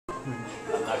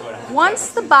Once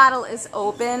the bottle is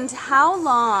opened, how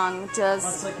long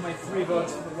does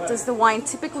the wine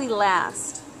typically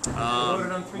last?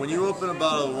 When you open a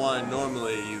bottle of wine,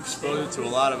 normally you expose it to a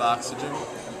lot of oxygen,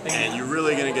 and you're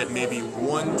really going to get maybe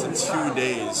 1 to 2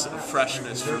 days of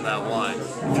freshness from that wine.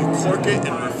 If you cork it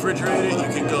and refrigerate it,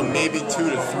 you can go maybe 2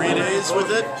 to 3 days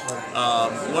with it.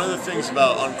 One of the things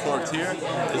about uncorked here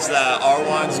is that our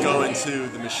wines go into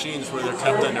the machines where they're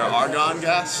kept under argon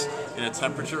gas in a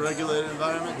temperature-regulated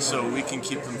environment, so we can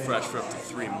keep them fresh for up to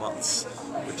 3 months,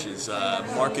 which is a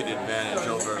market advantage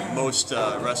over most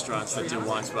restaurants that do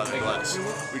wines by the glass.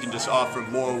 We can just offer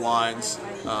more wines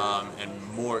and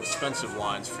more expensive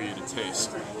wines for you to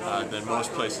taste than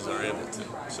most places are able to.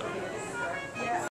 So.